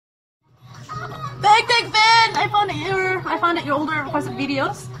Bangtanfan! I found that your older requested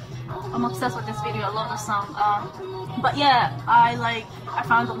videos. I'm obsessed with this video. I love this song. But yeah, I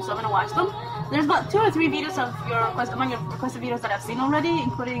found them, so I'm gonna watch them. There's about 2 or 3 videos of among your requested videos that I've seen already,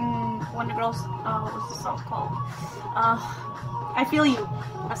 including one of the girls. What was the song called? I Feel You.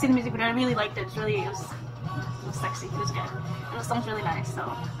 I've seen the music video. I really liked it. It was sexy. It was good. And the song's really nice, so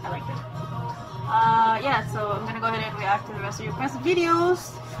I liked it. Yeah, so I'm gonna go ahead and react to the rest of your requested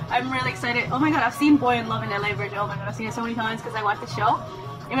videos. I'm really excited. Oh my god, I've seen Boy in Love in LA Virgin. Oh my god, I've seen it so many times because I watched the show.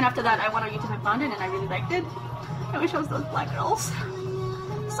 Even after that, I went on YouTube and found it, and I really liked it. I wish I was those black girls.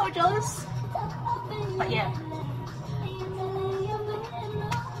 So jealous. But yeah.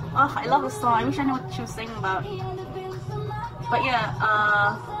 Oh, I love this song. I wish I knew what she was singing about. But yeah,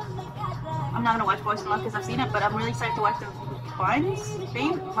 I'm not gonna watch Boys in Love because I've seen it, but I'm really excited to watch the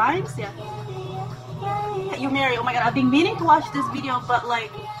Vines? Yeah. You Mary. Oh my god, I've been meaning to watch this video, but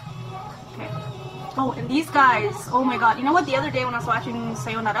like, okay. Oh, and these guys, oh my god, you know what, the other day when I was watching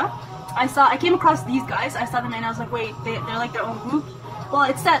Sayonara, I came across these guys, I saw them and I was like, wait, they're like their own group. Well,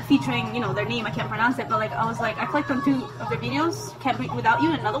 it's that featuring, you know, their name, I can't pronounce it, but like, I was like, I clicked on 2 of their videos, Can't Breathe Without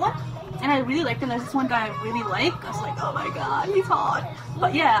You, and another one, and I really liked them. There's this one guy I really like, I was like, oh my god, he's hot.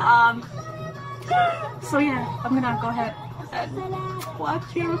 But yeah, so yeah, I'm gonna go ahead and watch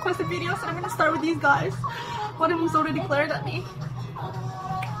your requested videos, and I'm gonna start with these guys. One of them's already glared at me.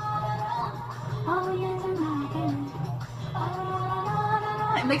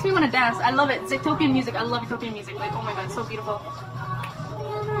 It makes me want to dance. I love it. It's Ethiopian music. I love Ethiopian music. Like, oh my god, it's so beautiful.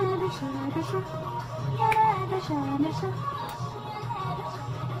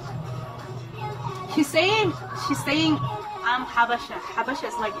 She's saying I'm Habasha. Habasha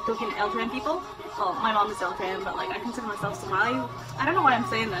is like Ethiopian Eritrean people. Well, my mom is Eritrean, but like I consider myself Somali. I don't know why I'm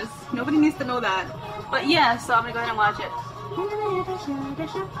saying this. Nobody needs to know that. But yeah, so I'm gonna go ahead and watch it.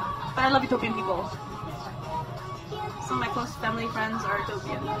 But I love Ethiopian people. Some of my close family friends are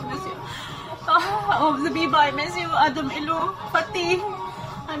Ethiopian. I miss you. Oh, Zabiba, I miss you. Adam, Ilu, Fatih,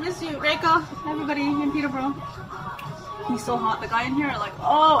 I miss you. Reka, everybody in Peterborough. He's so hot. The guy in here are like,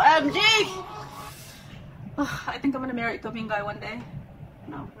 oh, MG! I think I'm gonna marry an Ethiopian guy one day.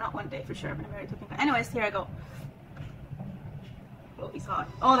 No, not one day for sure. I'm gonna marry an Ethiopian guy. Anyways, here I go. Oh, he's hot.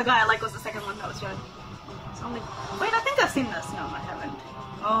 Oh, the guy I like was the second one that was young. It's only. Wait, I think I've seen this. No, I haven't.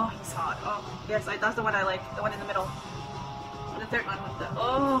 Oh, he's hot. Oh, yes, that's the one I like. The one in the middle. The third one with the.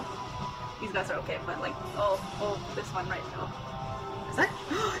 Oh, these guys are okay, but like, oh, this one right now. Is that?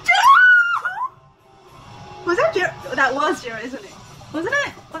 Was that Jared? That was Jared, isn't it? Wasn't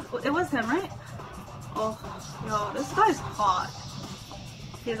it? It was him, right? Oh, yo, this guy's hot.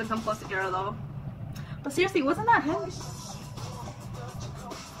 He doesn't come close to Jared though. But seriously, wasn't that him?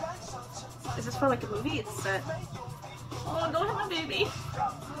 Is this for like a movie? It's set. Oh, don't hit my baby.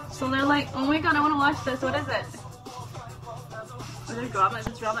 So they're like, oh my god, I want to watch this. What is it? Is there drama? If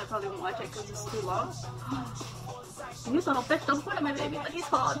it's drama, I probably won't watch it because it's too long. He's on a bitch. Don't put him, my baby, but he's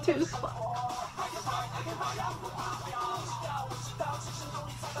hot too.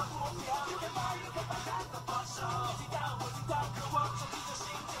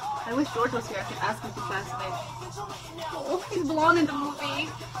 I wish George was here. I could ask him to translate. Oh, he's blonde in the movie.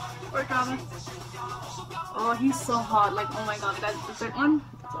 Or drama. Oh, he's so hot. Like, oh my god, the guy's the third one.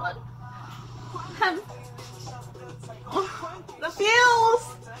 Oh, the feels!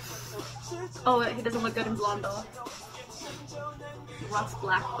 Oh, he doesn't look good in blonde though. He rocks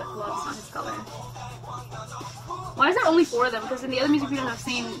black, but blonde's not his color. Why is there only 4 of them? Because in the other music videos I've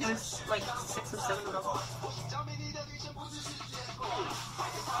seen, it was like 6 or 7 of them.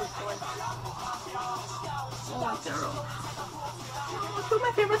 Oh, Daryl. Oh, 2 of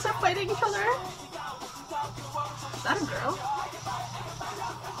my favorites are fighting each other. Is that a girl?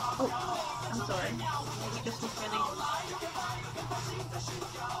 Oh, I'm sorry. Maybe just look really.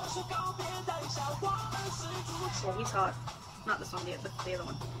 Oh, he's hot. Not this one, the other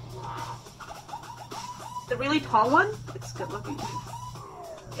one. The really tall one? It's good looking.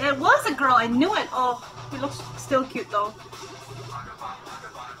 It was a girl, I knew it! Oh, he looks still cute though.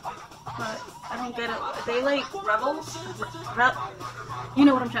 But I don't get it. Are they like rebels? You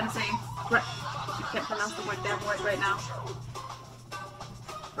know what I'm trying to say. I can't pronounce the word damn word right now.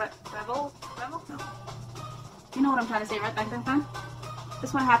 Rebel? Rebel? No. You know what I'm trying to say, right, Bangtanfan? This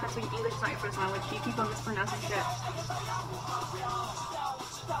is what happens when English is not your first language. You keep on mispronouncing shit.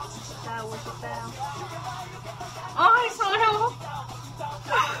 Oh, I saw him!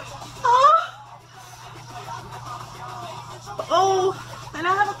 Oh! And I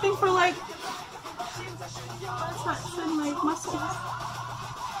have a thing for like... That's not like muscles.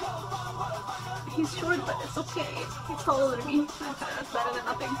 He's short, but it's okay. He's taller than me. That's better than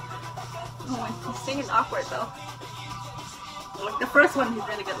nothing. Oh, and he's singing awkward though. Like the first one, he's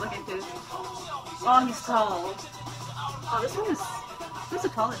really good looking too. Oh, he's tall. Oh, this one is. Who's the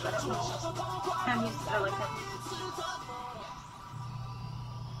tallest? I don't know. And I like him.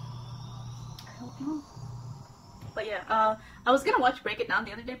 I don't know. But yeah, I was gonna watch Break It Down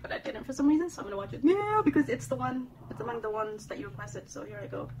the other day, but I didn't for some reason, so I'm gonna watch it now because it's the one. It's among the ones that you requested. So here I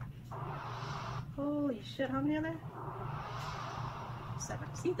go. Holy shit! How many are there?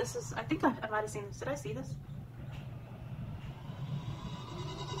 7. See, this is. I think I might have seen this. Did I see this?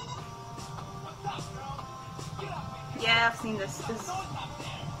 Yeah, I've seen this.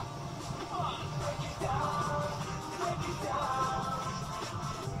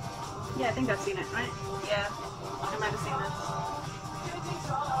 Yeah, I think I've seen it, right? Yeah, I might have seen this.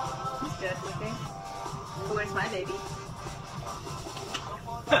 It's good looking. Where's my baby?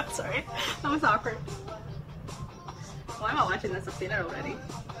 Sorry, that was awkward. Why am I watching this? I've seen it already.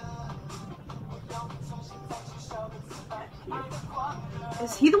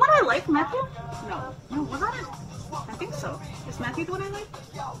 Is he the one I like, Matthew? No. No, was that it? I think so. Is Matthew the one I like?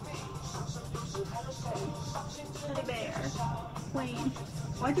 Teddy bear. Wayne.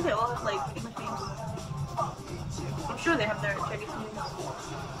 Why do they all have like English names? I'm sure they have their Chinese names.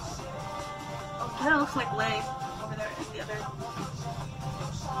 Oh, kind of looks like Lay over there in the other.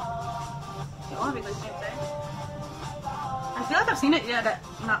 They all have English names, eh? I feel like I've seen it, yeah, that,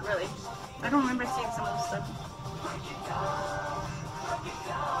 not really. I don't remember seeing some of this stuff.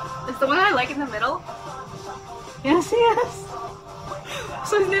 Is the one I like in the middle? Yes, yes.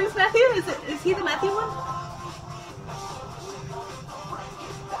 So his name is Matthew? Is he the Matthew one?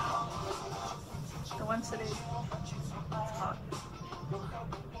 The one sitting. That's hot.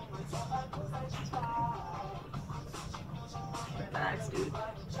 Relax, dude.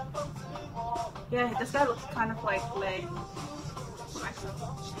 Yeah, this guy looks kind of like Lay.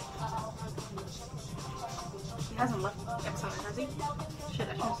 He hasn't left Exxon, has he? Shit,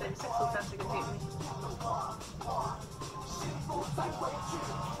 I shouldn't say this so fast they can beat me.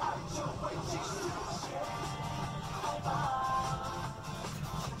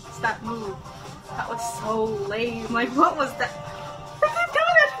 It's that move. That was so lame. Like, what was that? What are you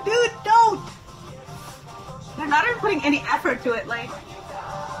doing? Dude, don't! They're not even putting any effort to it, like.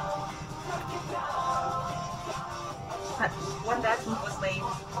 That one dance move was lame.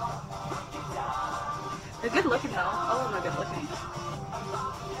 They're good looking though. All of them are good looking.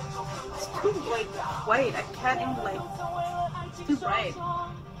 It's too like white. I can't even like. It's too bright.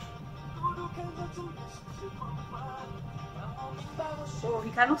 Oh, he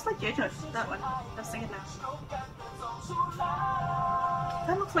kind of looks like Jeju. That one. That's singing now. He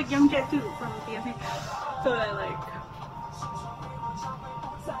kind of looks like Young Jeju from BMA. So I like.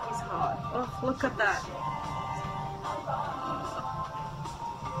 He's hot. Oh, look at that.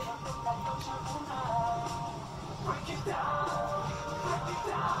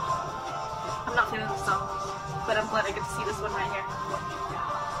 I'm not feeling this song, but I'm glad I get to see this one right here.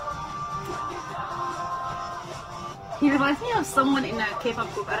 He reminds me of someone in a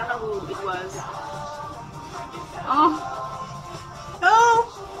K-pop group. I don't know who it was. Oh. No!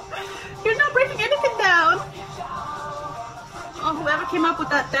 You're not breaking anything down! Oh, whoever came up with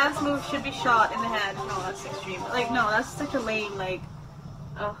that dance move should be shot in the head. No, that's extreme. Like, no, that's such a lame, like...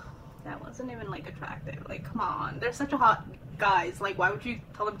 Ugh. That wasn't even like attractive. Like, come on. They're such a hot guys. Like, why would you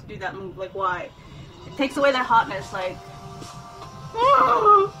tell them to do that move? Like, why? It takes away their hotness. Like,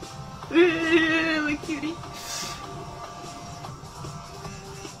 oh, like cutie.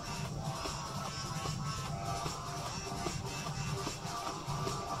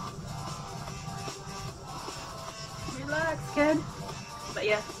 Relax, kid. But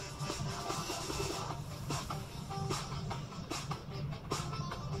yeah.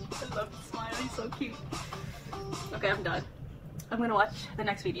 So cute. Okay, I'm done. I'm gonna watch the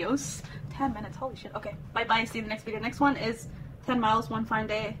next videos. 10 minutes, holy shit. Okay, bye bye, see you in the next video. Next one is 10 miles, one fine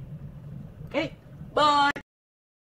day. Okay, bye.